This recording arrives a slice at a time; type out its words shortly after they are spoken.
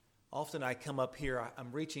Often I come up here,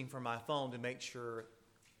 I'm reaching for my phone to make sure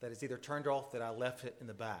that it's either turned off, that I left it in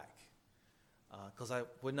the back. Because I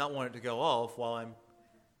would not want it to go off while I'm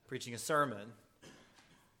preaching a sermon.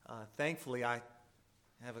 Thankfully, I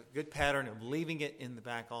have a good pattern of leaving it in the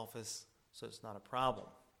back office, so it's not a problem.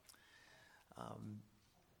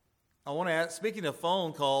 I want to ask, speaking of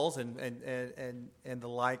phone calls and the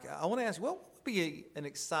like, I want to ask, what would be an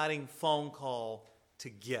exciting phone call to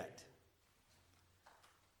get?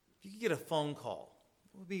 If you could get a phone call,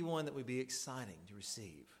 what would be one that would be exciting to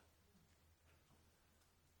receive?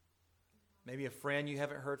 Maybe a friend you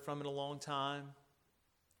haven't heard from in a long time.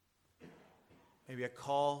 Maybe a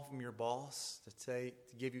call from your boss to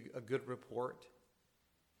give you a good report.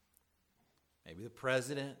 Maybe the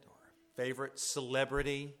president or a favorite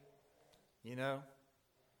celebrity, you know.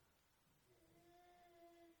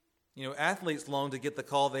 You know, athletes long to get the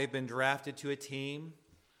call they've been drafted to a team.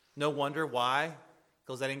 No wonder why,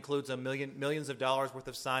 because that includes millions of dollars worth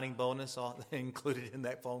of signing bonus included in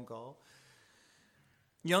that phone call.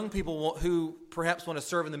 Young people who perhaps want to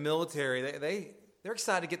serve in the military, they're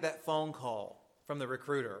excited to get that phone call from the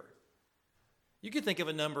recruiter. You could think of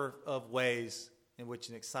a number of ways in which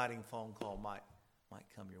an exciting phone call might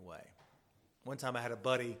come your way. One time I had a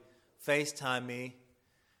buddy FaceTime me,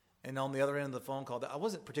 and on the other end of the phone call, I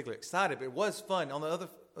wasn't particularly excited, but it was fun. On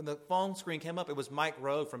the phone screen came up, it was Mike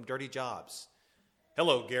Rowe from Dirty Jobs.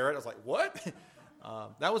 Hello, Garrett. I was like, what?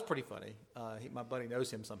 That was pretty funny. My buddy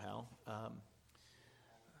knows him somehow.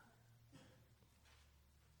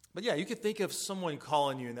 But yeah, you could think of someone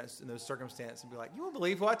calling you in those circumstances and be like, you won't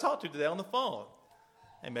believe who I talked to today on the phone.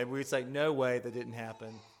 And maybe we'd say, no way, that didn't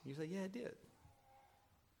happen. You say, yeah, it did.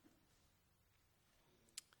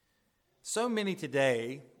 So many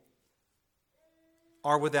today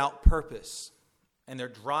are without purpose, and they're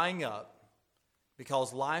drying up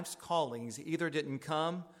because life's callings either didn't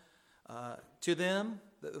come to them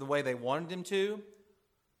the way they wanted them to,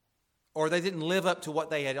 or they didn't live up to what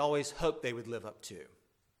they had always hoped they would live up to.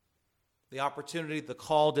 The opportunity, the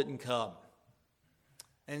call didn't come.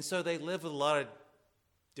 And so they live with a lot of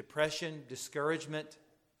depression, discouragement,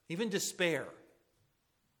 even despair.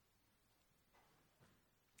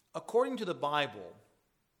 According to the Bible,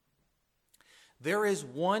 there is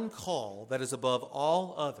one call that is above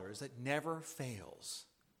all others that never fails.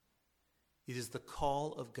 It is the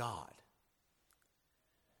call of God.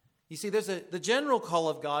 You see, the general call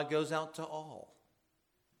of God goes out to all.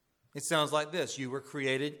 It sounds like this: you were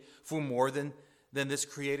created for more than this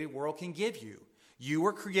created world can give you. You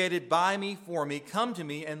were created by me, for me. Come to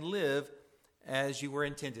me and live as you were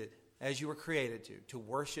intended, as you were created to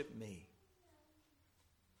worship me.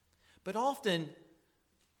 But often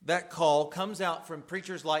that call comes out from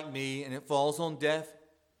preachers like me, and it falls on deaf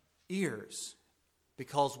ears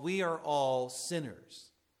because we are all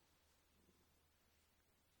sinners,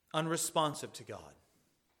 unresponsive to God.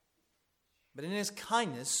 But in His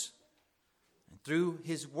kindness, and through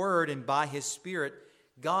His Word and by His Spirit,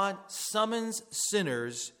 God summons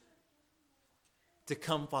sinners to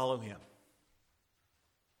come follow Him.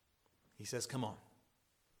 He says, come on.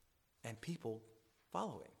 And people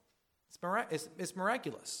follow Him. It's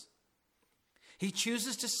miraculous. He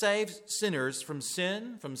chooses to save sinners from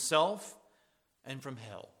sin, from self, and from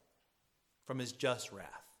hell, from His just wrath.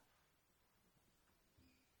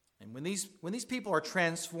 And when these people are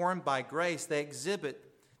transformed by grace, they exhibit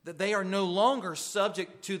that they are no longer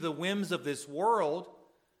subject to the whims of this world,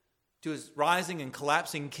 to its rising and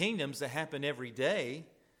collapsing kingdoms that happen every day,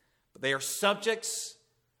 but they are subjects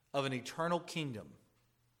of an eternal kingdom,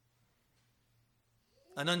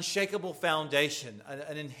 an unshakable foundation,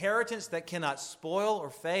 an inheritance that cannot spoil or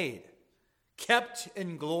fade, kept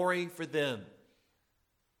in glory for them.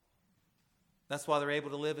 That's why they're able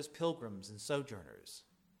to live as pilgrims and sojourners,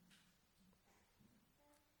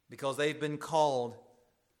 because they've been called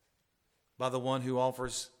by the one who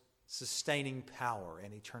offers sustaining power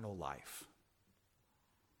and eternal life.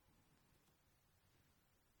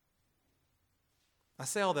 I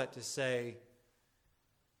say all that to say,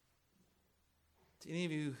 to any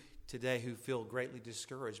of you today who feel greatly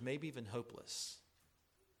discouraged, maybe even hopeless,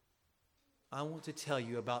 I want to tell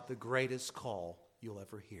you about the greatest call you'll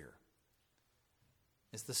ever hear.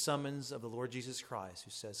 It's the summons of the Lord Jesus Christ,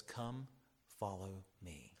 who says, come, follow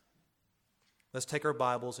me. Let's take our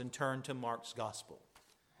Bibles and turn to Mark's Gospel.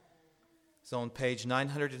 It's on page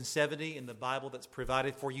 970 in the Bible that's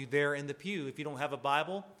provided for you there in the pew. If you don't have a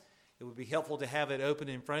Bible, it would be helpful to have it open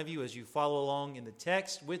in front of you as you follow along in the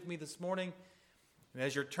text with me this morning. And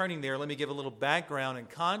as you're turning there, let me give a little background and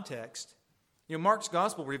context. You know, Mark's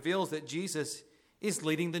Gospel reveals that Jesus is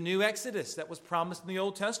leading the new Exodus that was promised in the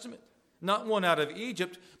Old Testament. Not one out of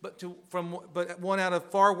Egypt, but one out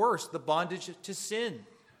of far worse, the bondage to sin.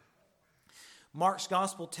 Mark's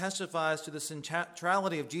gospel testifies to the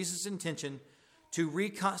centrality of Jesus' intention to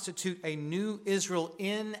reconstitute a new Israel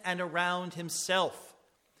in and around himself.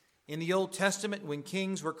 In the Old Testament, when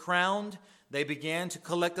kings were crowned, they began to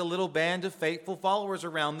collect a little band of faithful followers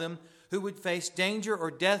around them who would face danger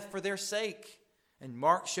or death for their sake. And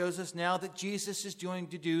Mark shows us now that Jesus is going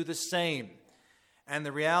to do the same. And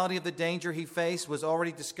the reality of the danger he faced was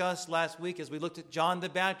already discussed last week as we looked at John the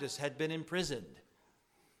Baptist had been imprisoned.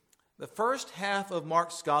 The first half of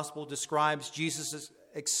Mark's gospel describes Jesus'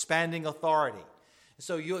 expanding authority.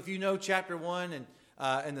 So if you know chapter 1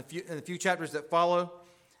 and the few chapters that follow,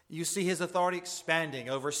 you see his authority expanding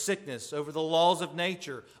over sickness, over the laws of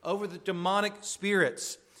nature, over the demonic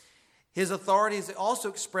spirits. His authority is also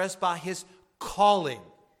expressed by his calling,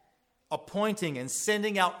 appointing and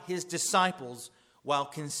sending out his disciples while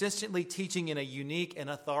consistently teaching in a unique and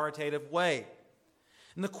authoritative way.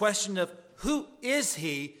 And the question of who is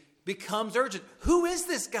he becomes urgent. Who is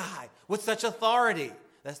this guy with such authority?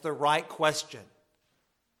 That's the right question.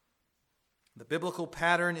 The biblical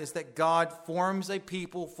pattern is that God forms a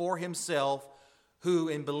people for himself who,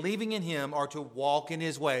 in believing in him, are to walk in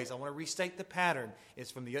his ways. I want to restate the pattern.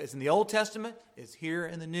 It's in the Old Testament. It's here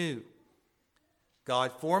in the New.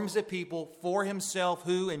 God forms a people for himself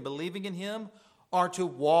who, in believing in him, are to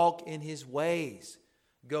walk in his ways.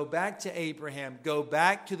 Go back to Abraham. Go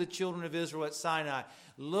back to the children of Israel at Sinai.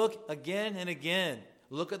 Look again and again.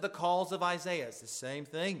 Look at the calls of Isaiah. It's the same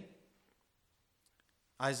thing.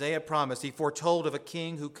 Isaiah promised, he foretold of a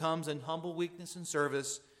king who comes in humble weakness and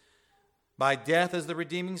service, by death as the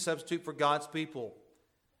redeeming substitute for God's people.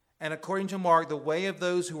 And according to Mark, the way of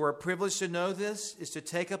those who are privileged to know this is to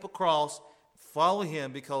take up a cross, follow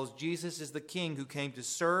him, because Jesus is the king who came to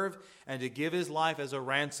serve and to give his life as a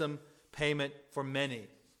ransom payment for many.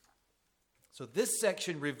 So this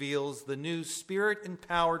section reveals the new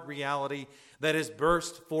Spirit-empowered reality that has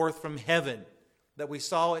burst forth from heaven that we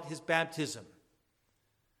saw at his baptism.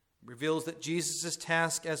 It reveals that Jesus'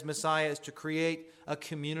 task as Messiah is to create a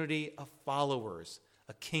community of followers,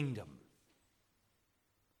 a kingdom.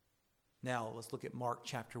 Now let's look at Mark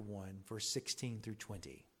chapter 1, verse 16 through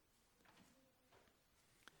 20.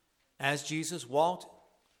 As Jesus walked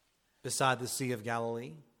beside the Sea of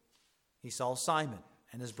Galilee, he saw Simon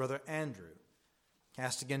and his brother Andrew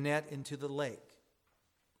casting a net into the lake,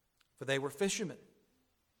 for they were fishermen.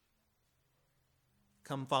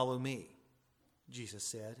 "Come follow me," Jesus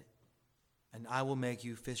said, "and I will make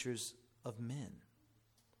you fishers of men."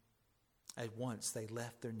 At once they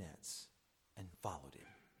left their nets and followed him.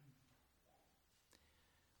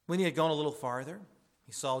 When he had gone a little farther,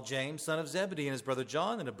 he saw James, son of Zebedee, and his brother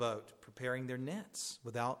John in a boat, preparing their nets.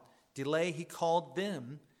 Without delay, he called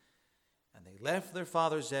them, and they left their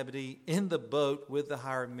father Zebedee in the boat with the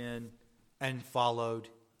hired men and followed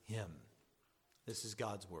him. This is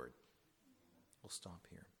God's word. We'll stop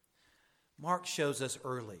here. Mark shows us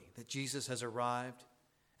early that Jesus has arrived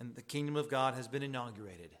and the kingdom of God has been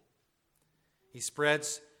inaugurated. He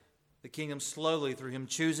spreads the kingdom slowly through him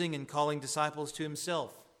choosing and calling disciples to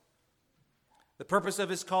himself. The purpose of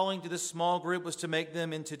his calling to this small group was to make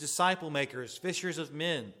them into disciple makers, fishers of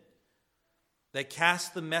men. They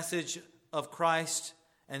cast the message of Christ,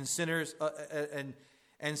 and sinners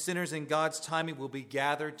in God's timing will be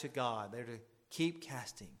gathered to God. They're to keep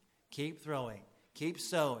casting, keep throwing, keep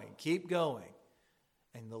sowing, keep going,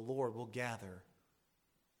 and the Lord will gather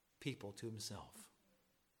people to himself.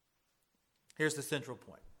 Here's the central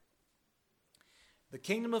point. The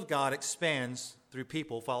kingdom of God expands through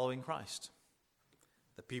people following Christ.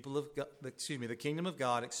 The kingdom of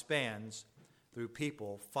God expands through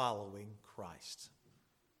people following Christ.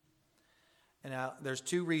 And now there's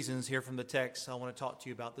two reasons here from the text I want to talk to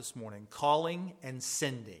you about this morning. Calling and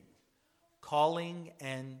sending. Calling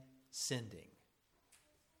and sending.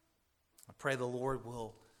 I pray the Lord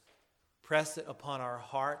will press it upon our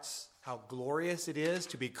hearts how glorious it is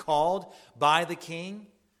to be called by the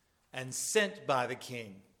King and sent by the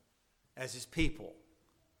King as his people.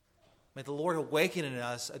 May the Lord awaken in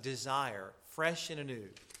us a desire, fresh and anew,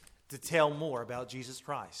 to tell more about Jesus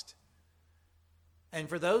Christ. And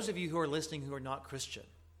for those of you who are listening who are not Christian,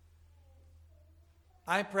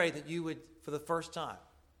 I pray that you would, for the first time,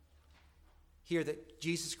 hear that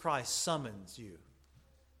Jesus Christ summons you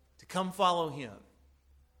to come follow him,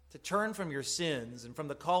 to turn from your sins and from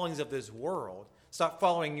the callings of this world, stop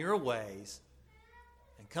following your ways,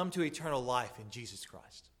 and come to eternal life in Jesus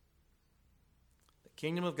Christ. The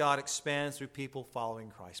kingdom of God expands through people following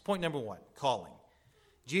Christ. Point number one, calling.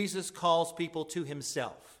 Jesus calls people to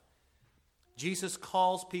himself. Jesus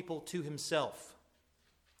calls people to himself.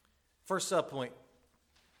 First subpoint,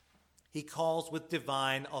 he calls with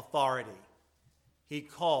divine authority. He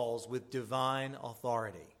calls with divine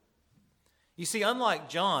authority. You see, unlike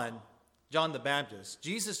John the Baptist,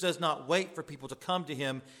 Jesus does not wait for people to come to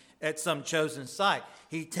him at some chosen site.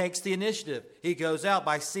 He takes the initiative. He goes out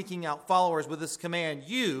by seeking out followers with this command,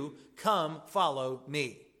 you come follow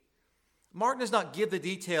me. Mark does not give the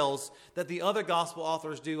details that the other gospel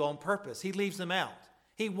authors do on purpose. He leaves them out.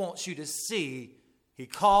 He wants you to see he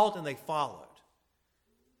called and they followed.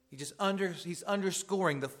 He's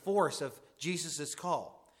underscoring the force of Jesus'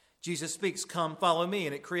 call. Jesus speaks, come follow me,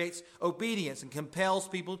 and it creates obedience and compels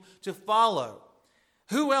people to follow.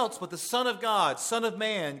 Who else but the Son of God, Son of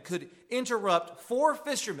Man, could interrupt 4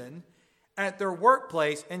 fishermen at their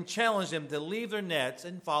workplace and challenge them to leave their nets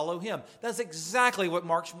and follow him? That's exactly what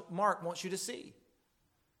Mark wants you to see.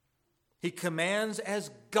 He commands as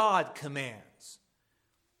God commands.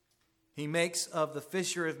 He makes of the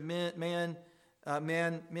fisher of men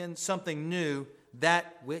something new,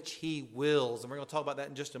 that which he wills. And we're going to talk about that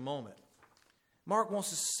in just a moment. Mark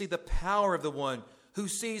wants us to see the power of the one who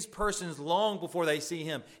sees persons long before they see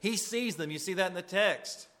him. He sees them. You see that in the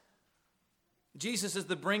text. Jesus is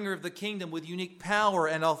the bringer of the kingdom with unique power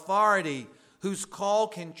and authority, whose call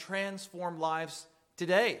can transform lives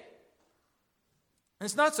today. And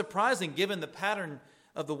it's not surprising, given the pattern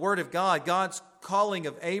of the Word of God, God's calling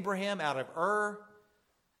of Abraham out of Ur,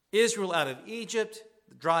 Israel out of Egypt,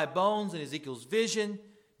 the dry bones in Ezekiel's vision.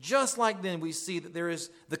 Just like then, we see that there is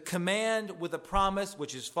the command with a promise,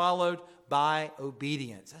 which is followed by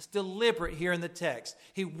obedience. That's deliberate here in the text.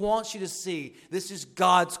 He wants you to see this is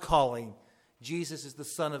God's calling. Jesus is the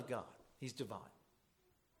Son of God. He's divine.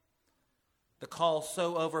 The call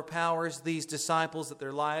so overpowers these disciples that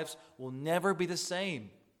their lives will never be the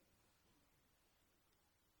same.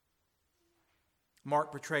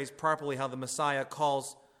 Mark portrays properly how the Messiah's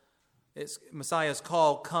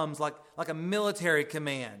call comes like a military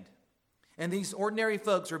command. And these ordinary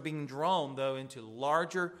folks are being drawn, though, into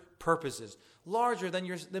larger purposes, larger than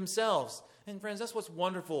themselves. And friends, that's what's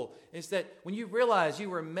wonderful, is that when you realize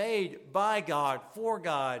you were made by God, for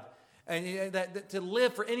God, and that to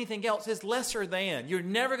live for anything else is lesser than. You're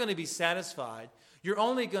never going to be satisfied. You're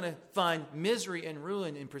only going to find misery and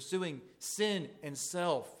ruin in pursuing sin and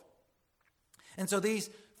self. And so these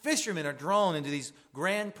fishermen are drawn into these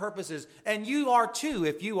grand purposes, and you are too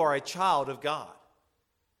if you are a child of God.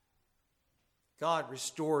 God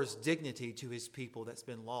restores dignity to his people that's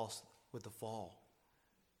been lost with the fall.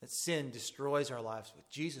 That sin destroys our lives, but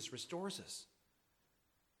Jesus restores us.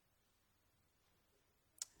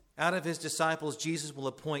 Out of his disciples, Jesus will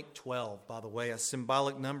appoint 12, by the way, a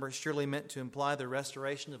symbolic number surely meant to imply the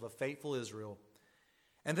restoration of a faithful Israel.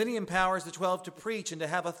 And then he empowers the 12 to preach and to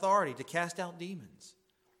have authority to cast out demons.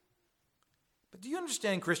 But do you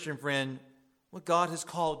understand, Christian friend, what God has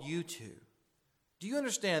called you to? Do you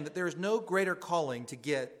understand that there is no greater calling to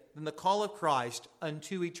get than the call of Christ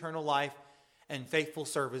unto eternal life and faithful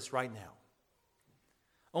service right now?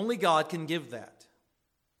 Only God can give that.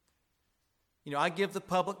 You know, I give the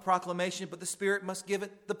public proclamation, but the Spirit must give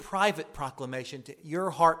it the private proclamation to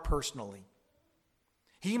your heart personally.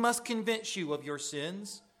 He must convince you of your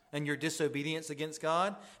sins and your disobedience against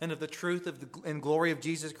God and of the truth and glory of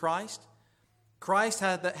Jesus Christ. Christ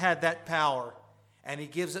had that power, and he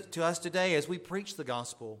gives it to us today as we preach the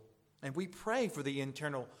gospel and we pray for the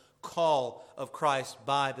internal call of Christ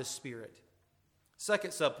by the Spirit.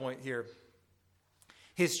 Second subpoint here,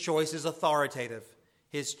 his choice is authoritative.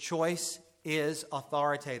 His choice is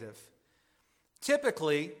authoritative.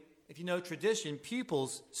 Typically, if you know tradition,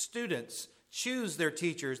 pupils, students choose their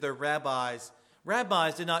teachers, their rabbis.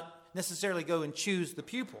 Rabbis did not necessarily go and choose the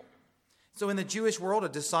pupil. So in the Jewish world, a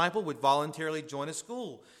disciple would voluntarily join a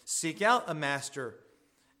school, seek out a master.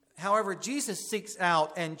 However, Jesus seeks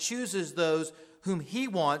out and chooses those whom he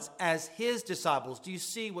wants as his disciples. Do you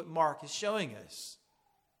see what Mark is showing us?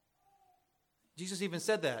 Jesus even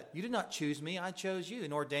said that. You did not choose me, I chose you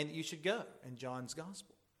and ordained that you should go in John's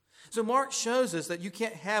gospel. So Mark shows us that you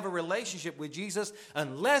can't have a relationship with Jesus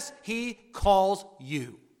unless he calls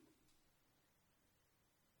you.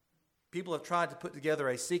 People have tried to put together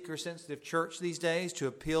a seeker-sensitive church these days to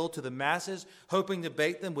appeal to the masses, hoping to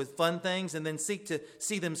bait them with fun things and then seek to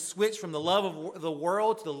see them switch from the love of the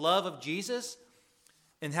world to the love of Jesus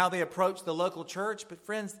and how they approach the local church. But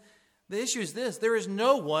friends, the issue is this: there is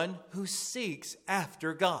no one who seeks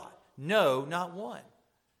after God. No, not one.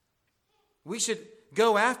 We should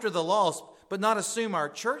go after the lost, but not assume our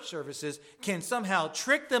church services can somehow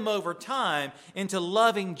trick them over time into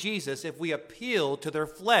loving Jesus if we appeal to their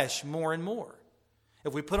flesh more and more.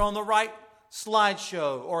 If we put on the right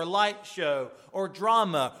slideshow or light show or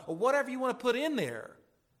drama or whatever you want to put in there.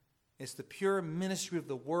 It's the pure ministry of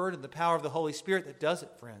the Word and the power of the Holy Spirit that does it,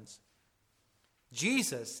 friends.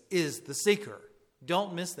 Jesus is the seeker.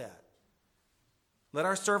 Don't miss that. Let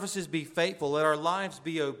our services be faithful. Let our lives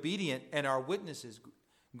be obedient and our witnesses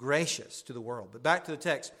gracious to the world. But back to the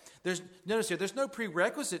text. Notice here, there's no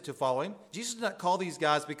prerequisite to following. Jesus did not call these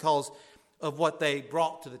guys because of what they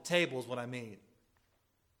brought to the table is what I mean.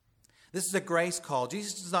 This is a grace call.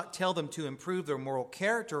 Jesus does not tell them to improve their moral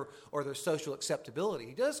character or their social acceptability.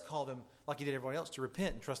 He does call them, like he did everyone else, to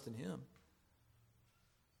repent and trust in him.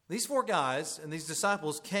 These four guys and these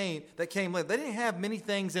disciples came later. They didn't have many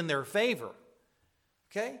things in their favor.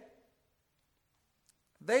 Okay?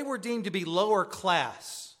 They were deemed to be lower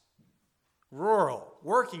class, rural,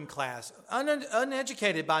 working class,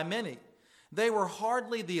 uneducated by many. They were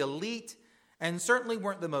hardly the elite and certainly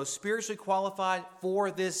weren't the most spiritually qualified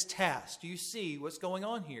for this task. Do you see what's going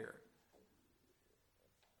on here?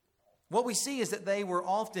 What we see is that they were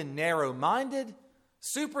often narrow-minded,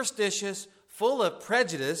 superstitious, full of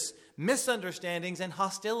prejudice, misunderstandings, and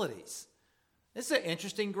hostilities. This is an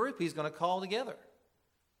interesting group he's going to call together.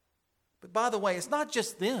 But by the way, it's not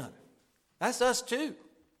just them. That's us too.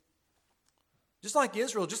 Just like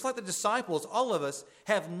Israel, just like the disciples, all of us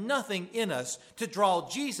have nothing in us to draw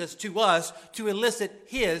Jesus to us to elicit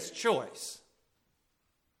his choice.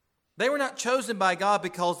 They were not chosen by God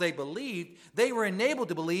because they believed. They were enabled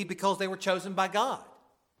to believe because they were chosen by God.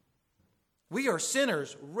 We are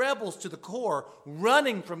sinners, rebels to the core,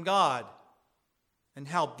 running from God. And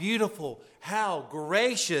how beautiful, how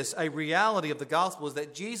gracious a reality of the gospel is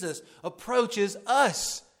that Jesus approaches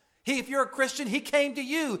us. If you're a Christian, he came to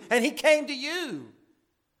you, and he came to you.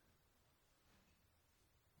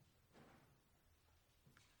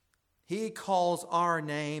 He calls our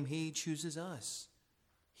name. He chooses us.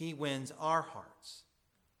 He wins our hearts.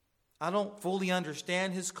 I don't fully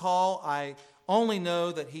understand his call. I only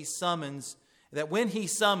know that when he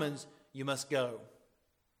summons, you must go.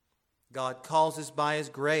 God calls us by his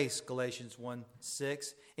grace, Galatians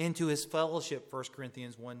 1:6, into his fellowship, 1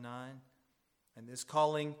 Corinthians 1:9. And this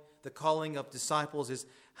calling, the calling of disciples, is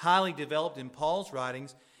highly developed in Paul's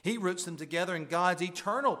writings. He roots them together in God's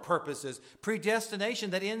eternal purposes, predestination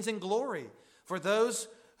that ends in glory. For those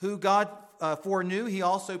who God foreknew, he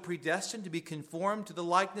also predestined to be conformed to the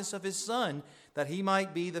likeness of his Son, that he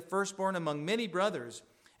might be the firstborn among many brothers.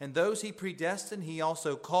 And those he predestined, he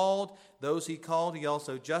also called. Those he called, he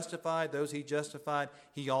also justified. Those he justified,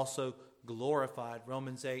 he also glorified.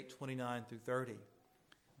 Romans 8:29-30.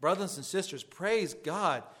 Brothers and sisters, praise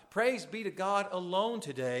God. Praise be to God alone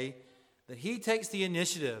today that he takes the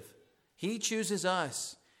initiative. He chooses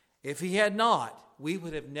us. If he had not, we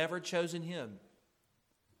would have never chosen him.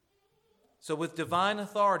 So with divine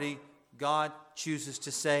authority, God chooses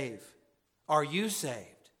to save. Are you saved?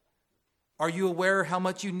 Are you aware how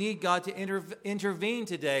much you need God to intervene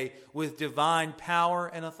today with divine power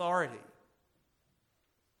and authority?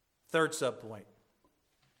 Third subpoint.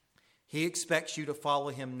 He expects you to follow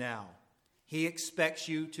him now. He expects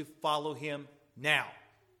you to follow him now.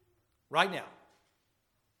 Right now.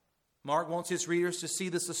 Mark wants his readers to see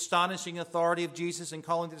this astonishing authority of Jesus in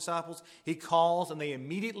calling the disciples. He calls and they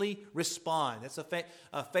immediately respond. That's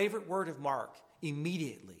a favorite word of Mark.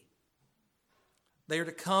 Immediately. They are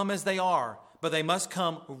to come as they are, but they must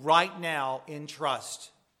come right now in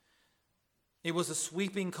trust. It was a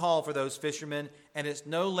sweeping call for those fishermen, and it's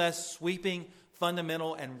no less sweeping,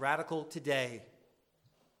 fundamental, and radical today.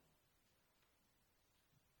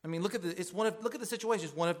 I mean, look at the situation.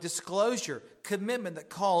 It's one of disclosure, commitment that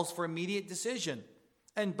calls for immediate decision.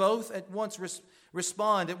 And both at once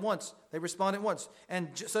respond at once. They respond at once. And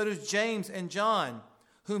so does James and John,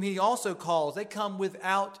 whom he also calls. They come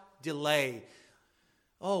without delay.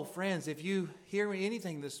 Oh, friends, if you hear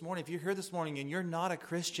anything this morning, if you're here this morning and you're not a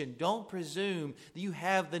Christian, don't presume that you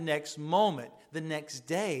have the next moment, the next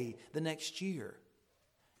day, the next year.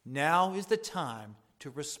 Now is the time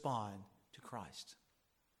to respond to Christ.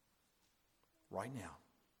 Right now.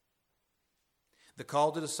 The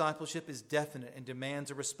call to discipleship is definite and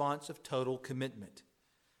demands a response of total commitment.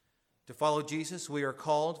 To follow Jesus, we are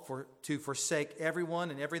called to forsake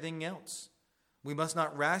everyone and everything else. We must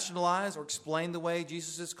not rationalize or explain the way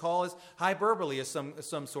Jesus' call is hyperbole of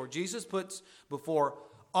some sort. Jesus puts before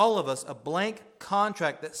all of us a blank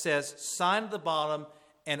contract that says, sign at the bottom,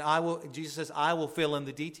 and Jesus says, I will fill in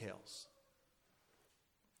the details.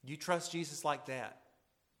 You trust Jesus like that?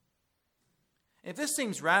 If this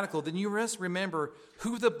seems radical, then you must remember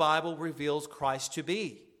who the Bible reveals Christ to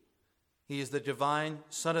be. He is the divine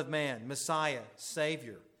Son of Man, Messiah,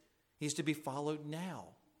 Savior. He's to be followed now.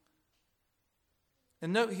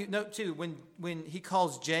 And note too, when he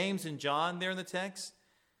calls James and John there in the text,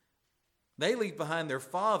 they leave behind their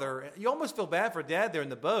father. You almost feel bad for Dad there in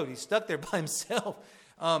the boat. He's stuck there by himself.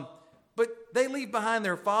 But they leave behind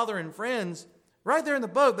their father and friends right there in the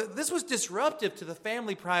boat. But this was disruptive to the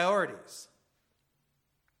family priorities.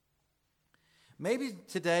 Maybe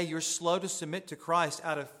today you're slow to submit to Christ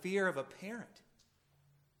out of fear of a parent,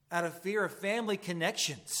 out of fear of family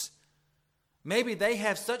connections. Maybe they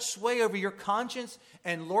have such sway over your conscience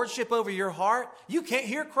and lordship over your heart, you can't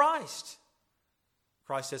hear Christ.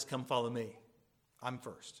 Christ says, come follow me. I'm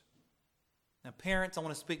first. Now, parents, I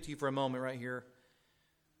want to speak to you for a moment right here.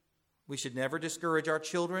 We should never discourage our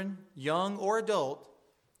children, young or adult,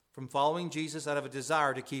 from following Jesus out of a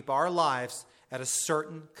desire to keep our lives at a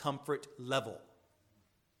certain comfort level.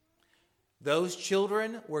 Those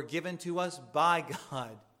children were given to us by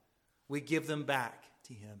God. We give them back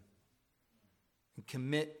to Him.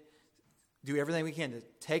 And do everything we can to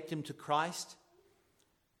take them to Christ.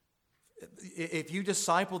 If you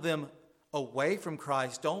disciple them away from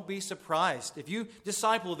Christ, don't be surprised. If you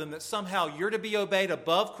disciple them that somehow you're to be obeyed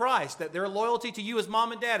above Christ, that their loyalty to you as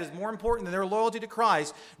mom and dad is more important than their loyalty to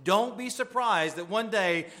Christ, don't be surprised that one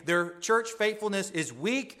day their church faithfulness is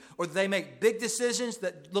weak or they make big decisions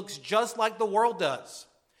that looks just like the world does.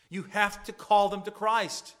 You have to call them to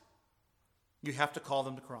Christ. You have to call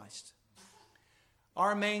them to Christ.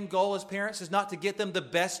 Our main goal as parents is not to get them the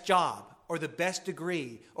best job or the best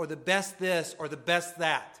degree or the best this or the best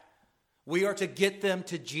that. We are to get them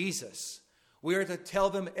to Jesus. We are to tell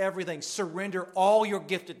them everything. Surrender all your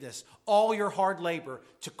giftedness, all your hard labor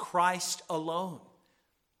to Christ alone.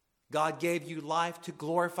 God gave you life to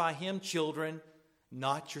glorify Him, children,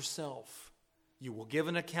 not yourself. You will give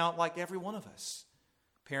an account like every one of us.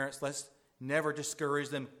 Parents, let's never discourage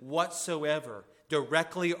them whatsoever,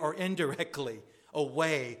 directly or indirectly,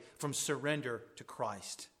 away from surrender to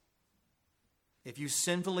Christ. If you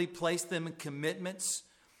sinfully place them in commitments,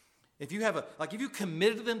 if you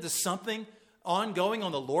committed them to something ongoing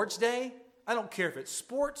on the Lord's Day, I don't care if it's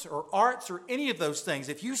sports or arts or any of those things.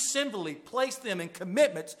 If you sinfully place them in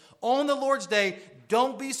commitments on the Lord's Day,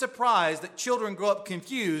 don't be surprised that children grow up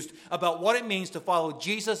confused about what it means to follow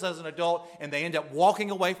Jesus as an adult and they end up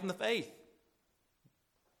walking away from the faith.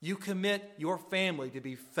 You commit your family to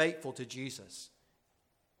be faithful to Jesus.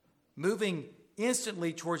 Moving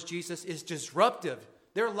instantly towards Jesus is disruptive.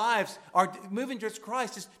 Their lives are moving towards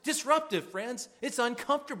Christ is disruptive, friends. It's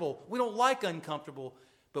uncomfortable. We don't like uncomfortable,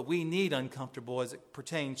 but we need uncomfortable as it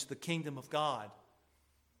pertains to the kingdom of God.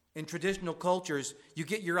 In traditional cultures, you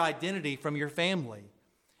get your identity from your family.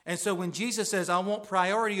 And so when Jesus says, I want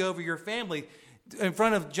priority over your family, in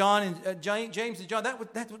front of John and James and John,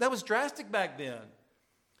 that was drastic back then.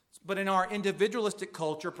 But in our individualistic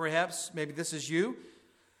culture, perhaps, maybe this is you,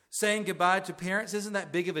 saying goodbye to parents isn't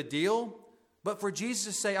that big of a deal. But for Jesus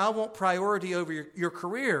to say, I want priority over your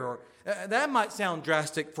career, or that might sound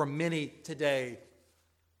drastic for many today.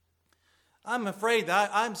 I'm afraid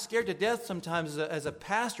that I'm scared to death sometimes as a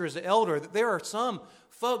pastor, as an elder, that there are some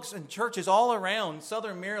folks in churches all around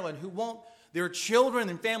Southern Maryland who want their children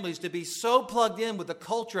and families to be so plugged in with the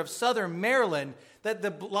culture of Southern Maryland that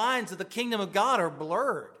the lines of the kingdom of God are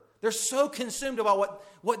blurred. They're so consumed about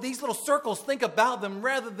what these little circles think about them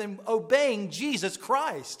rather than obeying Jesus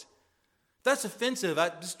Christ. That's offensive.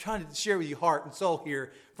 I'm just trying to share with you heart and soul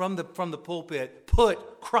here from the pulpit.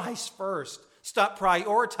 Put Christ first. Stop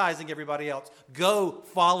prioritizing everybody else. Go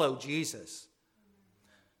follow Jesus.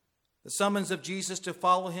 The summons of Jesus to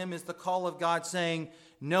follow Him is the call of God saying,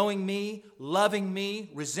 knowing me, loving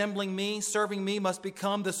me, resembling me, serving me must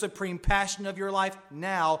become the supreme passion of your life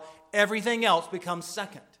now. Everything else becomes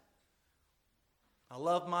second. I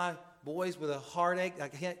love my boys with a heartache. I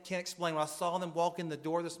can't explain. When I saw them walk in the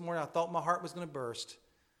door this morning, I thought my heart was going to burst.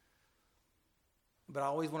 But I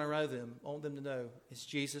always want them to know it's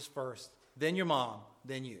Jesus first, then your mom,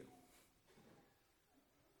 then you.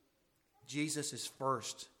 Jesus is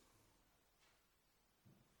first.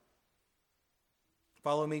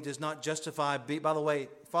 Follow me does not justify, by the way,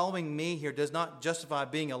 following me here does not justify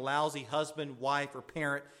being a lousy husband, wife, or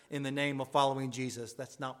parent in the name of following Jesus.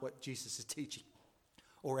 That's not what Jesus is teaching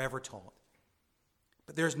or ever taught.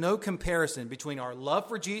 But there's no comparison between our love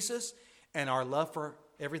for Jesus and our love for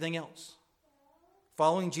everything else.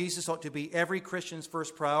 Following Jesus ought to be every Christian's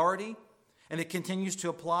first priority, and it continues to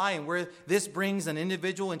apply. And where this brings an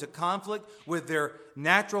individual into conflict with their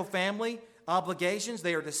natural family obligations,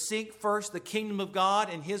 they are to seek first the kingdom of God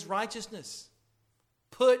and His righteousness.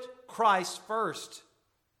 Put Christ first.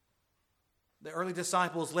 The early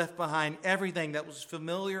disciples left behind everything that was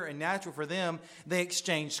familiar and natural for them. They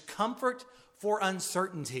exchanged comfort for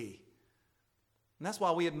uncertainty. And that's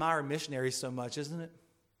why we admire missionaries so much, isn't it?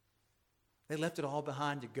 They left it all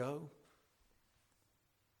behind to go.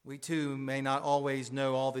 We too may not always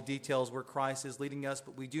know all the details where Christ is leading us,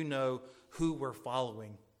 but we do know who we're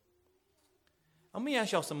following. Let me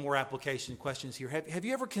ask y'all some more application questions here. Have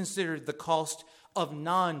you ever considered the cost of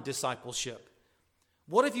non-discipleship?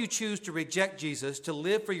 What if you choose to reject Jesus, to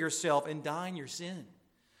live for yourself and die in your sin?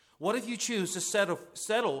 What if you choose to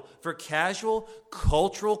settle for casual,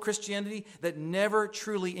 cultural Christianity that never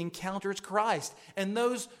truly encounters Christ? And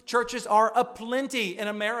those churches are aplenty in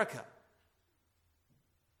America.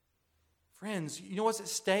 Friends, you know what's at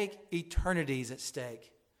stake? Eternity is at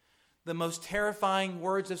stake. The most terrifying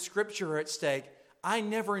words of Scripture are at stake. I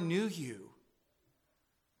never knew you,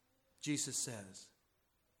 Jesus says.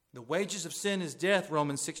 The wages of sin is death,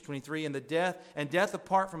 Romans 6:23, and death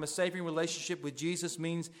apart from a saving relationship with Jesus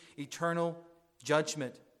means eternal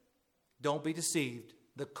judgment. Don't be deceived.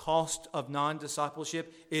 The cost of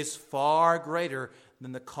non-discipleship is far greater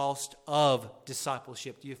than the cost of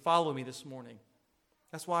discipleship. Do you follow me this morning?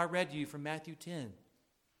 That's why I read to you from Matthew 10.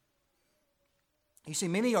 You see,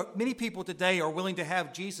 many people today are willing to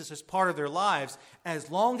have Jesus as part of their lives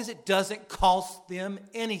as long as it doesn't cost them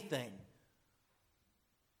anything.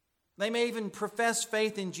 They may even profess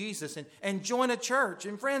faith in Jesus and join a church.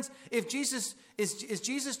 And friends, if Jesus is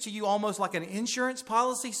Jesus to you almost like an insurance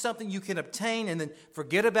policy, something you can obtain and then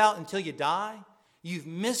forget about until you die, you've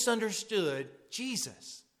misunderstood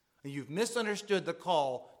Jesus. And you've misunderstood the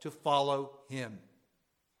call to follow Him.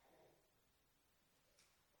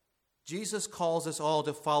 Jesus calls us all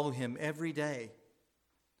to follow Him every day.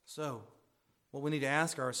 So, what we need to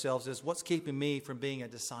ask ourselves is, what's keeping me from being a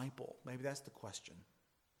disciple? Maybe that's the question.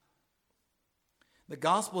 The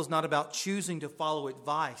gospel is not about choosing to follow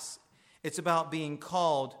advice. It's about being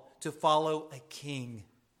called to follow a king.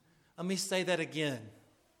 Let me say that again.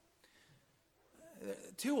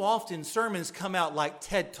 Too often sermons come out like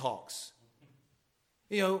TED Talks.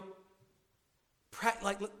 I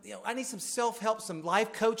need some self-help, some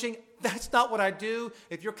life coaching. That's not what I do.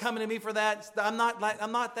 If you're coming to me for that, I'm not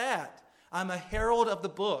that. I'm a herald of the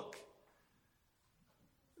book.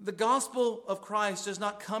 The gospel of Christ does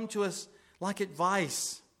not come to us like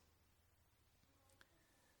advice.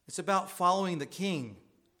 It's about following the King.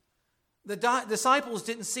 The disciples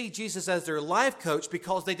didn't see Jesus as their life coach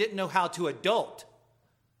because they didn't know how to adult.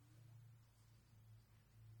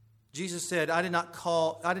 Jesus said, I did not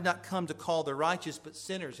come to call the righteous, but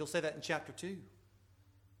sinners. He'll say that in chapter 2.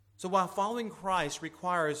 So while following Christ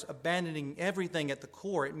requires abandoning everything at the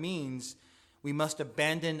core, it means we must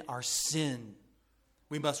abandon our sin.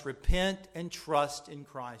 We must repent and trust in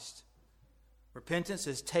Christ. Repentance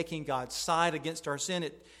is taking God's side against our sin.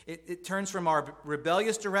 It turns from our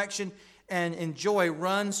rebellious direction and in joy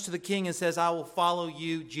runs to the King and says, I will follow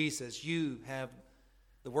you, Jesus. You have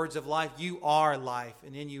the words of life. You are life,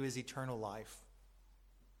 and in you is eternal life.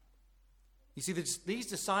 You see, these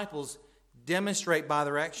disciples demonstrate by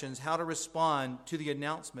their actions how to respond to the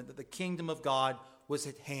announcement that the kingdom of God was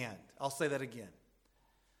at hand. I'll say that again.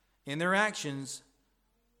 In their actions,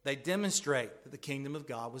 they demonstrate that the kingdom of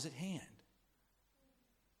God was at hand.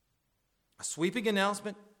 A sweeping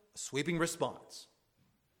announcement, a sweeping response.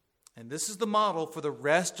 And this is the model for the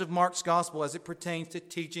rest of Mark's gospel as it pertains to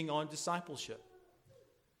teaching on discipleship.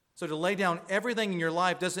 So to lay down everything in your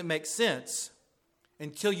life doesn't make sense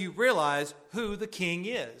until you realize who the King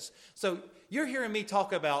is. So you're hearing me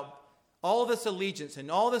talk about all this allegiance and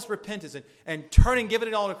all this repentance and turning, giving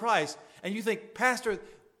it all to Christ. And you think, Pastor,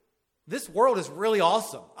 this world is really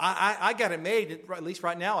awesome. I got it made, at least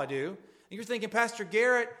right now I do. And you're thinking, Pastor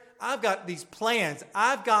Garrett, I've got these plans.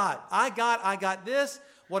 I got this.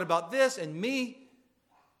 What about this? And me?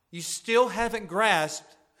 You still haven't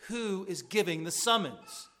grasped who is giving the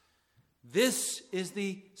summons. This is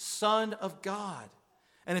the Son of God.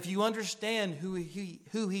 And if you understand who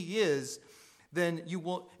he is, then you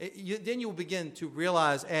will begin to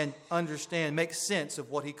realize and understand, make sense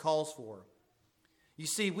of what he calls for. You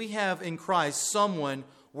see, we have in Christ someone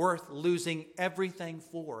worth losing everything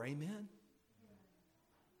for. Amen?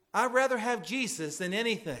 I'd rather have Jesus than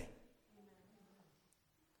anything.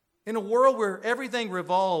 In a world where everything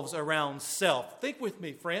revolves around self, think with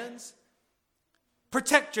me, friends.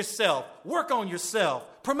 Protect yourself, work on yourself,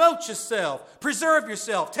 promote yourself, preserve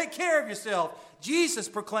yourself, take care of yourself. Jesus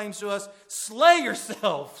proclaims to us, slay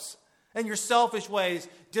yourselves and your selfish ways,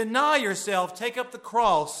 deny yourself, take up the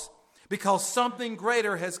cross, because something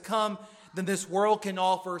greater has come than this world can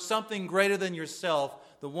offer, something greater than yourself,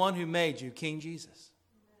 the one who made you, King Jesus.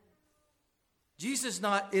 Jesus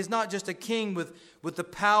is not just a king with the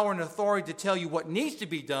power and authority to tell you what needs to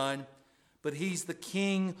be done, but he's the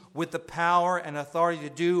king with the power and authority to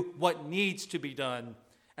do what needs to be done,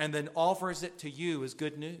 and then offers it to you as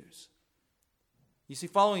good news. You see,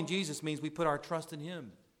 following Jesus means we put our trust in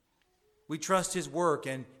him. We trust his work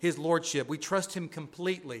and his lordship. We trust him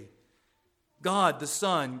completely. God, the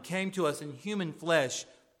Son, came to us in human flesh,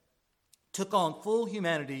 took on full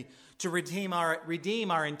humanity to redeem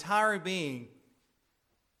our entire being.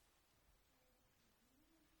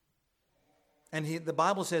 And the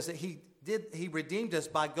Bible says that he redeemed us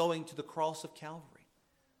by going to the cross of Calvary.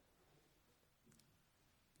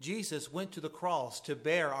 Jesus went to the cross to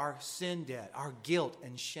bear our sin debt, our guilt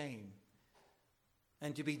and shame,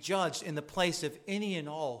 and to be judged in the place of any and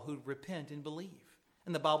all who repent and believe.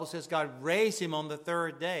 And the Bible says God raised him on the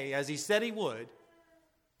third day, as he said he would,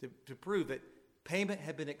 to prove that payment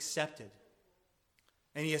had been accepted.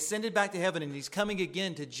 And he ascended back to heaven, and he's coming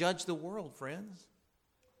again to judge the world, friends.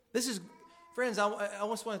 Friends, I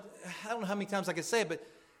don't know how many times I can say it, but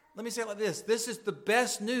let me say it like this. This is the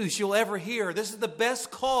best news you'll ever hear. This is the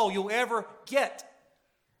best call you'll ever get.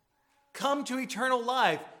 Come to eternal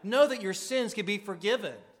life. Know that your sins can be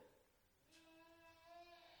forgiven.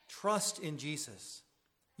 Trust in Jesus.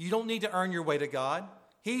 You don't need to earn your way to God.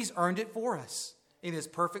 He's earned it for us in his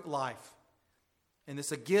perfect life. And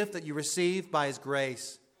it's a gift that you receive by his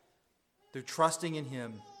grace through trusting in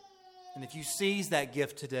him. And if you seize that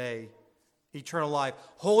gift today, eternal life,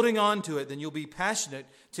 holding on to it, then you'll be passionate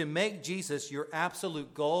to make Jesus your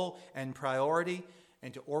absolute goal and priority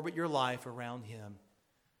and to orbit your life around him.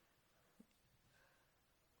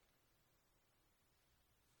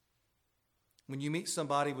 When you meet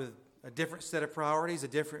somebody with a different set of priorities, a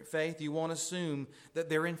different faith, you won't assume that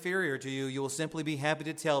they're inferior to you. You will simply be happy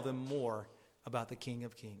to tell them more about the King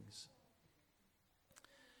of Kings.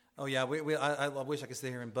 Oh yeah, I wish I could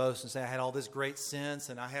sit here and boast and say I had all this great sense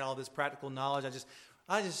and I had all this practical knowledge.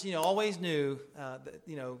 I just always knew that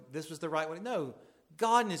this was the right way. No,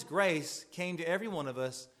 God in his grace came to every one of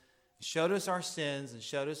us, showed us our sins and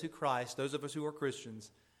showed us who Christ, those of us who are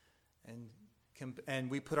Christians,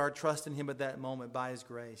 and we put our trust in him at that moment by his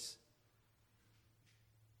grace.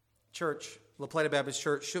 Church, La Plata Baptist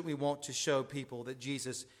Church, shouldn't we want to show people that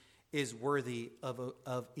Jesus is worthy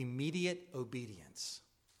of immediate obedience?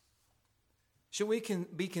 Should we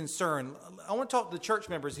be concerned? I want to talk to the church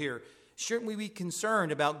members here. Shouldn't we be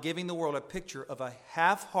concerned about giving the world a picture of a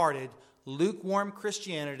half-hearted, lukewarm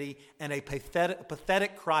Christianity and a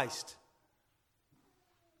pathetic Christ?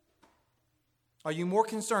 Are you more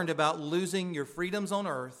concerned about losing your freedoms on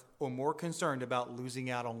earth or more concerned about losing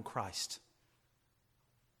out on Christ?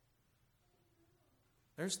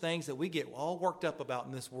 There's things that we get all worked up about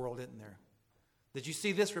in this world, isn't there? Did you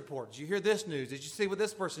see this report? Did you hear this news? Did you see what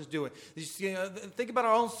this person's doing? Did you see, think about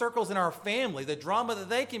our own circles in our family, the drama that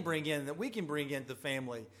they can bring in, that we can bring into the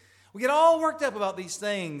family. We get all worked up about these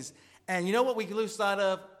things. And you know what we lose sight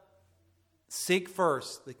of? Seek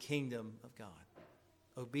first the kingdom of God.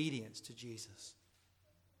 Obedience to Jesus.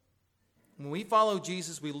 When we follow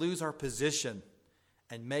Jesus, we lose our position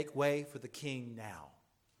and make way for the King now.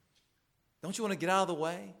 Don't you want to get out of the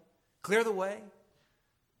way? Clear the way?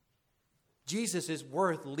 Jesus is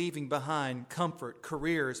worth leaving behind comfort,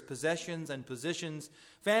 careers, possessions and positions,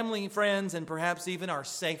 family, friends, and perhaps even our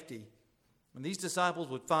safety. When these disciples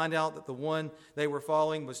would find out that the one they were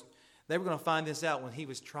following they were going to find this out when he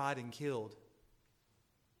was tried and killed.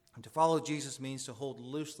 And to follow Jesus means to hold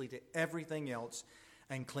loosely to everything else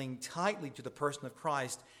and cling tightly to the person of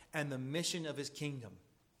Christ and the mission of his kingdom.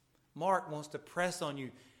 Mark wants to press on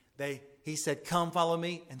you. He said, "Come, follow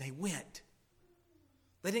me," and they went.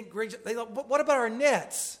 They thought, what about our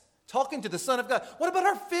nets? Talking to the Son of God. What about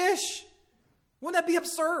our fish? Wouldn't that be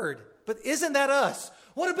absurd? But isn't that us?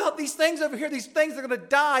 What about these things over here? These things are going to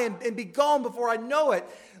die and be gone before I know it.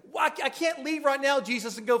 I can't leave right now,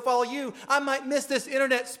 Jesus, and go follow you. I might miss this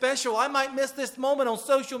internet special. I might miss this moment on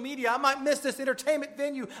social media. I might miss this entertainment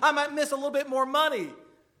venue. I might miss a little bit more money.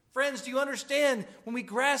 Friends, do you understand when we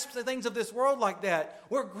grasp the things of this world like that,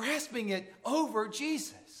 we're grasping it over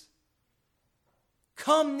Jesus.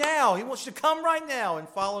 Come now. He wants you to come right now and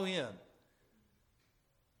follow him.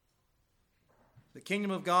 The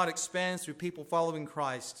kingdom of God expands through people following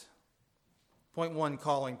Christ. Point 1,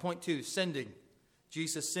 calling. Point 2, sending.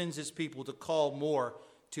 Jesus sends his people to call more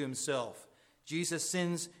to himself. Jesus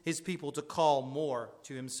sends his people to call more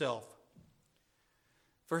to himself.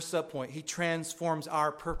 First subpoint, he transforms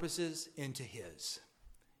our purposes into his.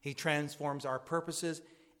 He transforms our purposes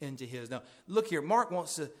into his. Now, look here. Mark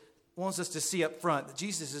wants us to see up front that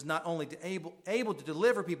Jesus is not only able to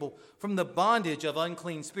deliver people from the bondage of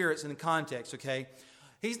unclean spirits in the context, okay?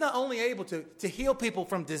 He's not only able to heal people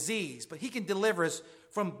from disease, but he can deliver us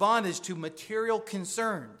from bondage to material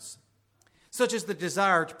concerns, such as the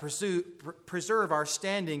desire to preserve our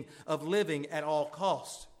standing of living at all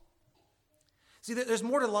costs. See, there's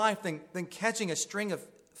more to life than catching a string of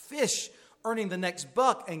fish, earning the next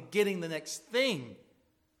buck, and getting the next thing.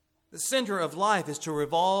 The center of life is to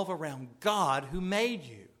revolve around God who made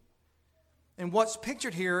you. And what's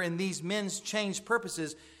pictured here in these men's changed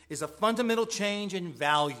purposes is a fundamental change in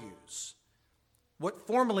values. What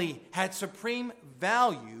formerly had supreme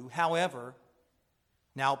value, however,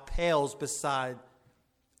 now pales beside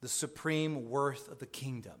the supreme worth of the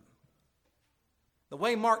kingdom. The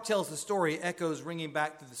way Mark tells the story echoes ringing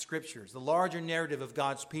back to the Scriptures, the larger narrative of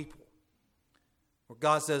God's people, where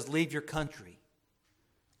God says, leave your country,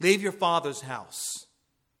 leave your father's house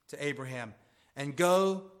to Abraham, and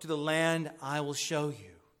go to the land I will show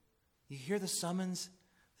you. You hear the summons?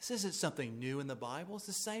 This isn't something new in the Bible. It's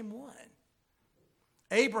the same one.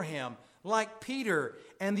 Abraham, like Peter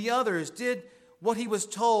and the others, did what he was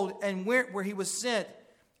told and went where he was sent.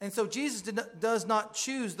 And so Jesus does not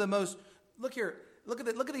choose the most, look here, look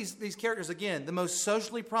at these characters again, the most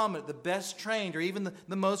socially prominent, the best trained, or even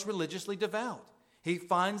the most religiously devout. He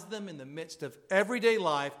finds them in the midst of everyday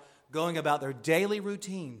life, going about their daily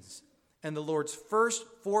routines. And the Lord's first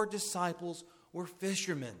 4 disciples were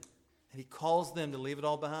fishermen. And he calls them to leave it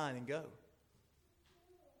all behind and go.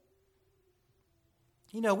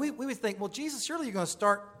 You know, we would think, well, Jesus, surely you're going to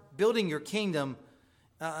start building your kingdom,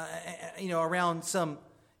 around some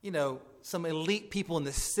elite people in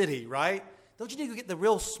the city, right? Don't you need to get the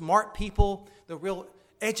real smart people, the real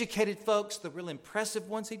educated folks, the real impressive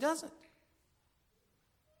ones? He doesn't.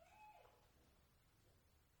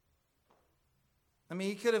 I mean,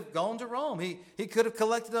 he could have gone to Rome. He could have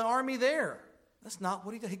collected an army there. That's not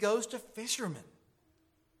what he did. He goes to fishermen.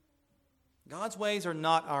 God's ways are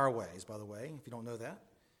not our ways, by the way, if you don't know that.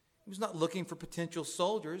 He was not looking for potential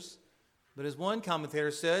soldiers, but as one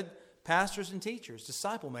commentator said, pastors and teachers,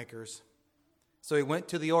 disciple makers. So he went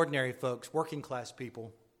to the ordinary folks, working class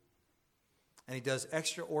people, and he does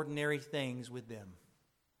extraordinary things with them.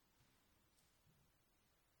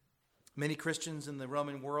 Many Christians in the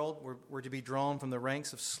Roman world were to be drawn from the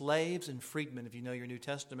ranks of slaves and freedmen, if you know your New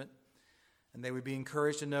Testament. And they would be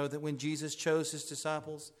encouraged to know that when Jesus chose his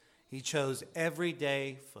disciples, he chose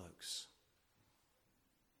everyday folks.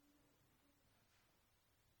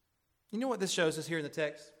 You know what this shows us here in the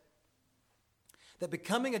text? That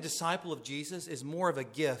becoming a disciple of Jesus is more of a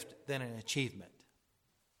gift than an achievement.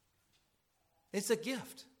 It's a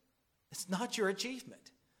gift. It's not your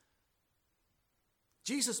achievement.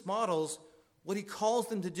 Jesus models what he calls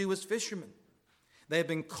them to do as fishermen. They have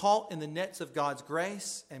been caught in the nets of God's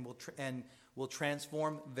grace and will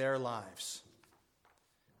transform their lives.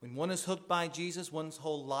 When one is hooked by Jesus, one's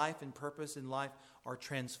whole life and purpose in life are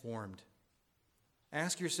transformed.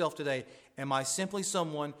 Ask yourself today, am I simply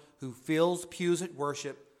someone who fills pews at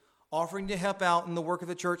worship, offering to help out in the work of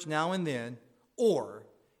the church now and then, or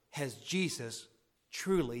has Jesus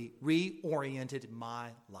truly reoriented my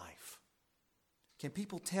life? Can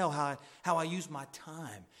people tell how I use my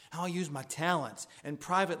time, how I use my talents and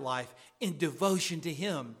private life in devotion to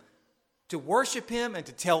him, to worship him and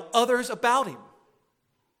to tell others about him?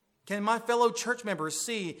 Can my fellow church members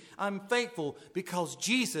see I'm faithful because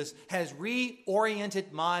Jesus has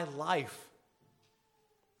reoriented my life?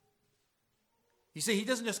 You see, he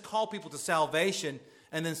doesn't just call people to salvation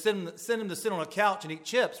and then send them to sit on a couch and eat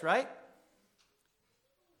chips, right?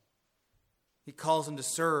 He calls them to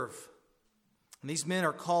serve. And these men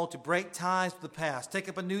are called to break ties with the past, take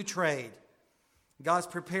up a new trade. God's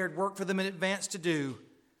prepared work for them in advance to do,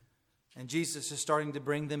 and Jesus is starting to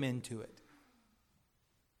bring them into it.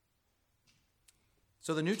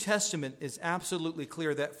 So the New Testament is absolutely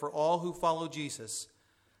clear that for all who follow Jesus,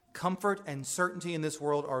 comfort and certainty in this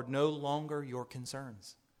world are no longer your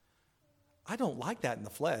concerns. I don't like that in the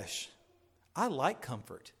flesh. I like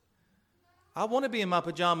comfort. I want to be in my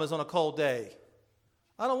pajamas on a cold day.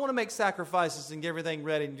 I don't want to make sacrifices and get everything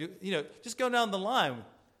ready and just go down the line.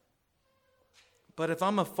 But if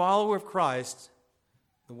I'm a follower of Christ,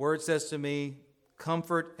 the Word says to me,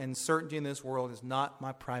 comfort and certainty in this world is not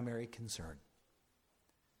my primary concern.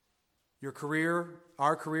 Your career,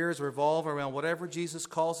 our careers revolve around whatever Jesus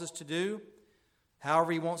calls us to do,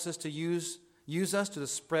 however he wants us to use us to the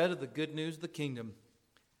spread of the good news of the kingdom.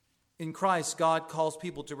 In Christ, God calls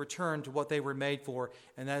people to return to what they were made for,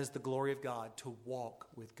 and that is the glory of God, to walk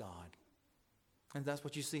with God. And that's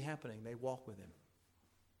what you see happening. They walk with him.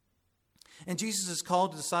 And Jesus' call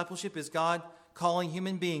to discipleship is God calling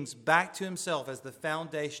human beings back to himself as the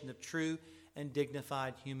foundation of true and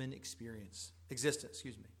dignified human existence.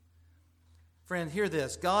 Friend, hear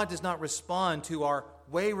this. God does not respond to our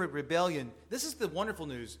wayward rebellion. This is the wonderful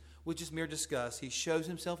news, which is mere discuss. He shows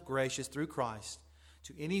himself gracious through Christ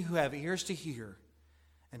to any who have ears to hear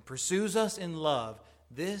and pursues us in love.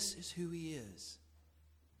 This is who he is.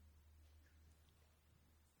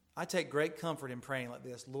 I take great comfort in praying like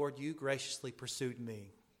this. Lord, you graciously pursued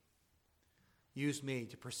me. Use me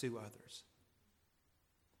to pursue others.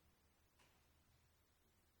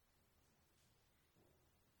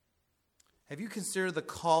 Have you considered the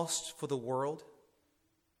cost for the world?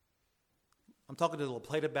 I'm talking to the La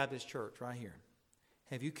Plata Baptist Church right here.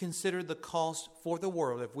 Have you considered the cost for the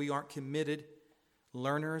world if we aren't committed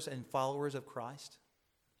learners and followers of Christ?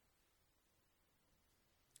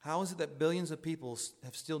 How is it that billions of people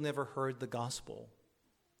have still never heard the gospel?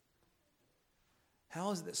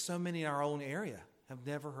 How is it that so many in our own area have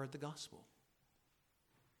never heard the gospel?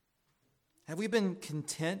 Have we been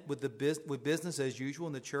content with business as usual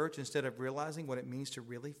in the church instead of realizing what it means to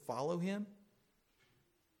really follow him?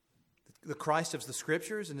 The Christ of the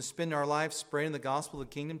Scriptures, and to spend our lives spreading the gospel of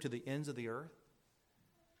the kingdom to the ends of the earth?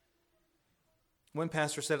 One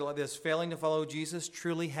pastor said it like this: failing to follow Jesus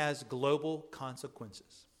truly has global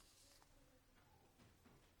consequences.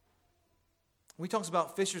 When he talks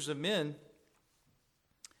about fishers of men,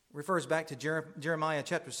 refers back to Jeremiah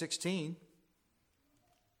chapter 16,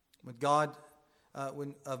 when God,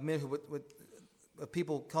 of men who of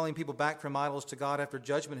people calling people back from idols to God after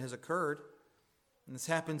judgment has occurred. And this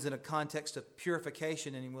happens in a context of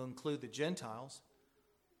purification, and it will include the Gentiles.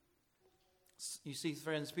 You see,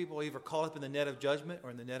 friends, people are either caught up in the net of judgment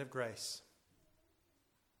or in the net of grace.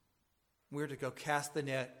 We're to go cast the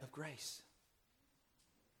net of grace.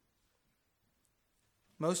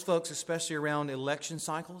 Most folks, especially around election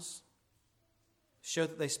cycles, show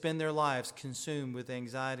that they spend their lives consumed with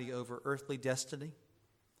anxiety over earthly destiny.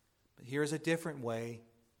 But here's a different way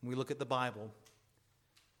when we look at the Bible.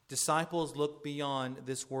 Disciples look beyond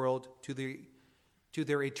this world to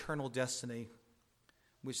their eternal destiny,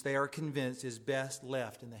 which they are convinced is best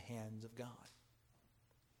left in the hands of God.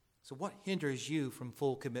 So what hinders you from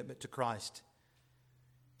full commitment to Christ?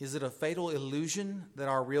 Is it a fatal illusion that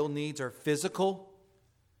our real needs are physical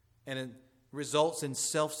and it results in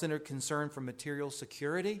self-centered concern for material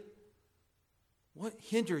security? What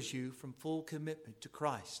hinders you from full commitment to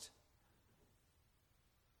Christ?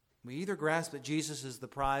 We either grasp that Jesus is the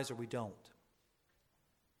prize or we don't.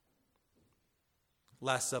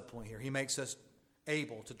 Last subpoint here. He makes us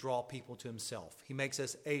able to draw people to himself. He makes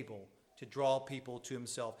us able to draw people to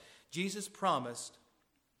himself. Jesus promised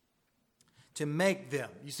to make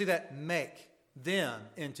them, you see that, make them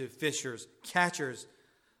into fishers, catchers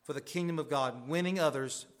for the kingdom of God, winning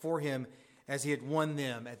others for him as he had won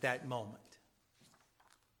them at that moment.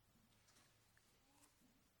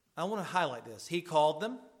 I want to highlight this. He called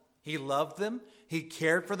them. He loved them. He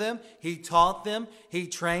cared for them. He taught them. He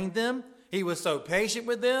trained them. He was so patient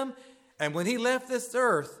with them. And when he left this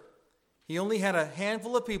earth, he only had a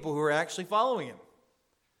handful of people who were actually following him.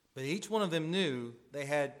 But each one of them knew they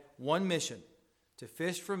had one mission: to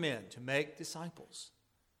fish for men, to make disciples.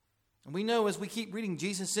 And we know as we keep reading,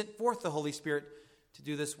 Jesus sent forth the Holy Spirit to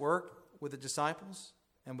do this work with the disciples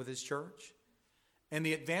and with his church. And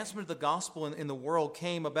the advancement of the gospel in the world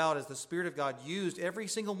came about as the Spirit of God used every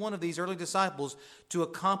single one of these early disciples to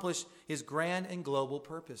accomplish his grand and global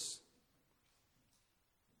purpose.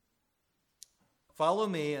 Follow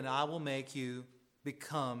me and I will make you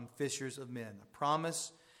become fishers of men. A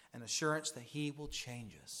promise and assurance that he will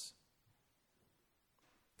change us.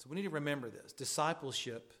 So we need to remember this.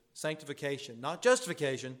 Discipleship, sanctification, not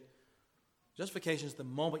justification. Justification is the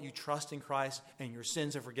moment you trust in Christ and your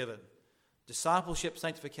sins are forgiven. Discipleship,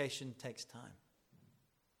 sanctification takes time.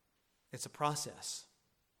 It's a process.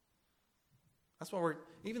 That's why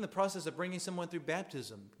even the process of bringing someone through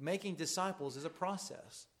baptism, making disciples, is a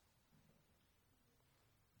process.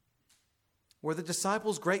 Were the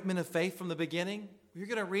disciples great men of faith from the beginning? You're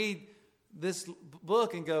going to read this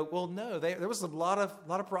book and go, well, no, there was a lot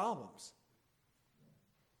of problems.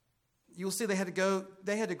 You'll see they had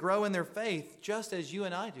to grow in their faith just as you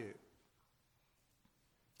and I do.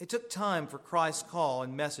 It took time for Christ's call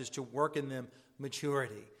and message to work in them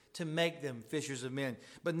maturity, to make them fishers of men.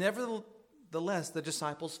 But nevertheless, the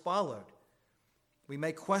disciples followed. We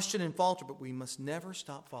may question and falter, but we must never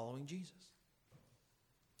stop following Jesus.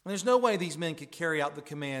 And there's no way these men could carry out the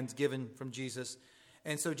commands given from Jesus.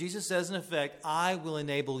 And so Jesus says, in effect, I will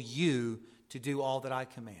enable you to do all that I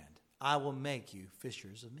command. I will make you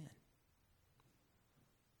fishers of men.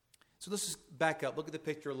 So let's just back up. Look at the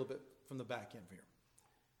picture a little bit from the back end here.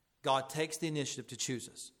 God takes the initiative to choose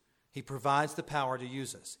us. He provides the power to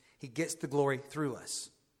use us. He gets the glory through us.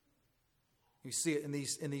 You see it in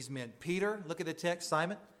these men. Peter, look at the text.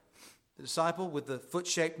 Simon, the disciple with the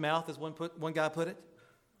foot-shaped mouth, as one guy put it,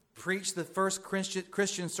 preached the first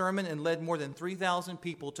Christian sermon and led more than 3,000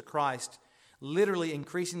 people to Christ, literally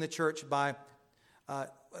increasing the church by,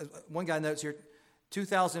 one guy notes here,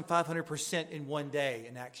 2,500% in one day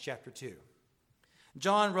in Acts chapter 2.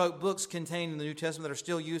 John wrote books contained in the New Testament that are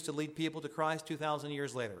still used to lead people to Christ 2,000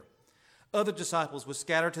 years later. Other disciples were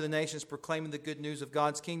scattered to the nations proclaiming the good news of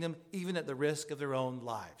God's kingdom, even at the risk of their own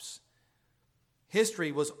lives.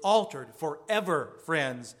 History was altered forever,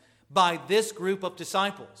 friends, by this group of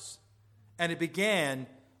disciples. And it began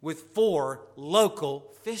with 4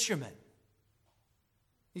 local fishermen.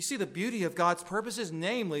 You see the beauty of God's purposes,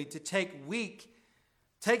 namely to take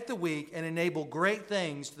the weak and enable great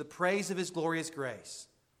things to the praise of His glorious grace.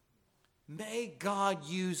 May God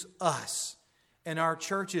use us and our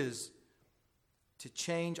churches to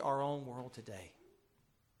change our own world today.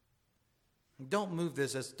 Don't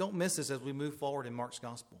miss this as we move forward in Mark's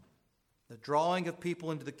gospel. The drawing of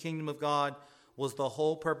people into the kingdom of God was the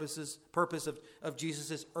whole purpose of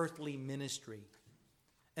Jesus' earthly ministry.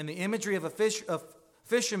 And the imagery of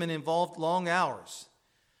fishermen involved long hours.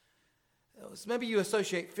 Maybe you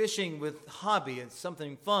associate fishing with hobby and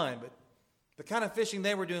something fun, but the kind of fishing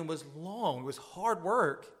they were doing was long. It was hard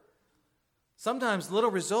work. Sometimes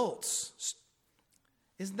little results.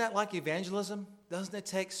 Isn't that like evangelism? Doesn't it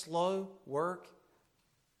take slow work?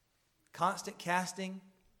 Constant casting,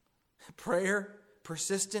 prayer,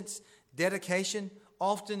 persistence, dedication,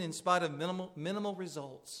 often in spite of minimal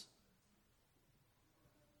results.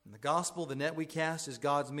 In the gospel, the net we cast is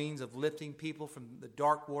God's means of lifting people from the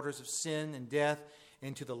dark waters of sin and death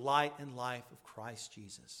into the light and life of Christ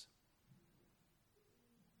Jesus.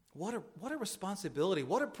 What a responsibility.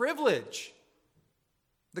 What a privilege.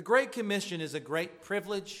 The Great Commission is a great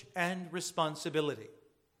privilege and responsibility.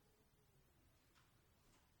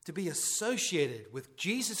 To be associated with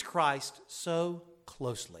Jesus Christ so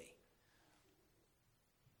closely.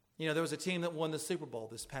 You know, there was a team that won the Super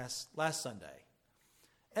Bowl last Sunday.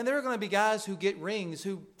 And there are going to be guys who get rings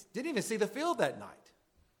who didn't even see the field that night.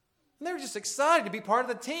 And they were just excited to be part of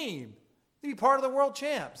the team, to be part of the world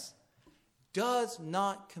champs. Does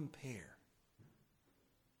not compare.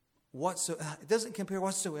 It doesn't compare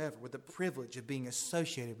whatsoever with the privilege of being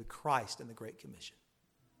associated with Christ and the Great Commission.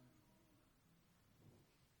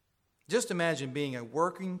 Just imagine being a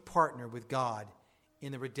working partner with God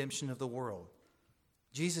in the redemption of the world.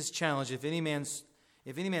 Jesus challenged, if any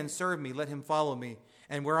man serve me, let him follow me.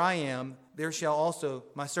 And where I am, there shall also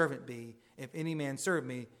my servant be. If any man serve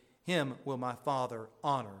me, him will my Father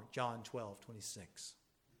honor. John 12:26.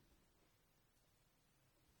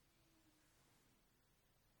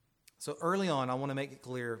 So early on, I want to make it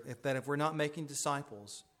clear that if we're not making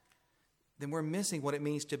disciples, then we're missing what it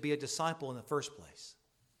means to be a disciple in the first place.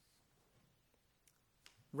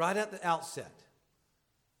 Right at the outset,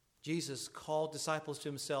 Jesus called disciples to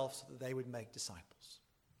himself so that they would make disciples.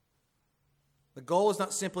 The goal is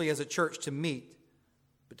not simply as a church to meet,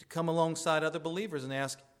 but to come alongside other believers and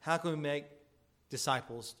ask, how can we make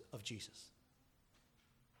disciples of Jesus?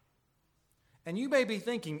 And you may be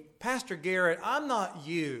thinking, Pastor Garrett, I'm not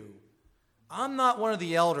you. I'm not one of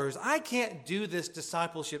the elders. I can't do this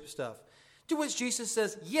discipleship stuff. To which Jesus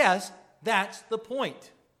says, yes, that's the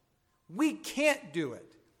point. We can't do it.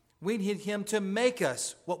 We need him to make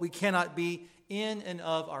us what we cannot be in and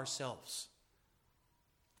of ourselves.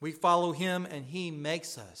 We follow him and he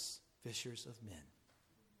makes us fishers of men.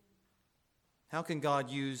 How can God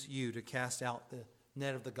use you to cast out the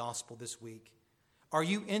net of the gospel this week? Are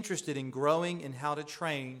you interested in growing in how to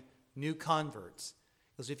train new converts?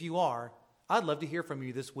 Because if you are, I'd love to hear from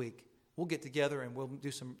you this week. We'll get together and we'll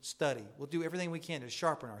do some study. We'll do everything we can to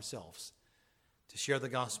sharpen ourselves to share the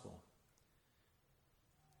gospel.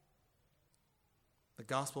 The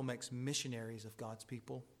gospel makes missionaries of God's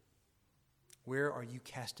people. Where are you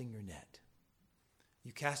casting your net?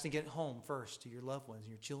 You casting it home first to your loved ones,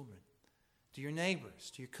 your children, to your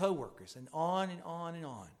neighbors, to your coworkers, and on and on and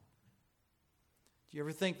on. Do you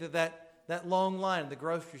ever think that long line at the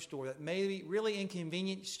grocery store that maybe really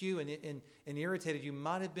inconvenienced you and irritated you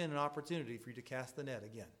might have been an opportunity for you to cast the net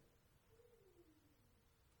again?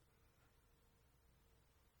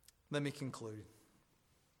 Let me conclude.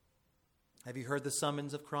 Have you heard the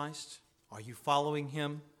summons of Christ? Are you following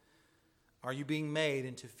him? Are you being made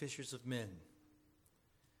into fishers of men?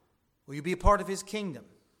 Will you be a part of his kingdom?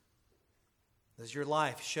 Does your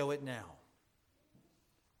life show it now?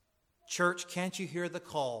 Church, can't you hear the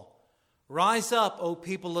call? Rise up, O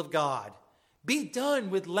people of God. Be done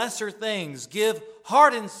with lesser things. Give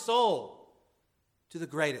heart and soul to the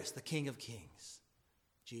greatest, the King of Kings,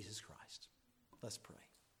 Jesus Christ. Let's pray.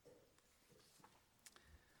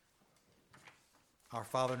 Our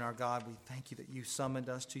Father and our God, we thank you that you summoned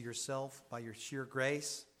us to yourself by your sheer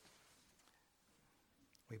grace.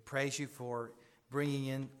 We praise you for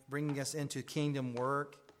bringing us into kingdom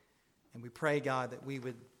work. And we pray, God, that we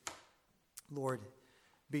would, Lord,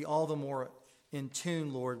 be all the more in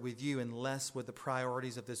tune, Lord, with you and less with the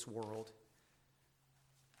priorities of this world.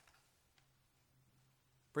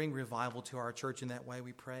 Bring revival to our church in that way,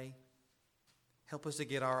 we pray. Help us to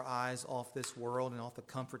get our eyes off this world and off the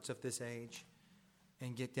comforts of this age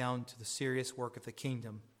and get down to the serious work of the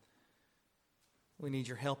kingdom. We need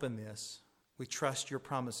your help in this. We trust your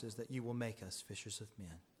promises that you will make us fishers of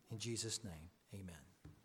men. In Jesus' name, amen.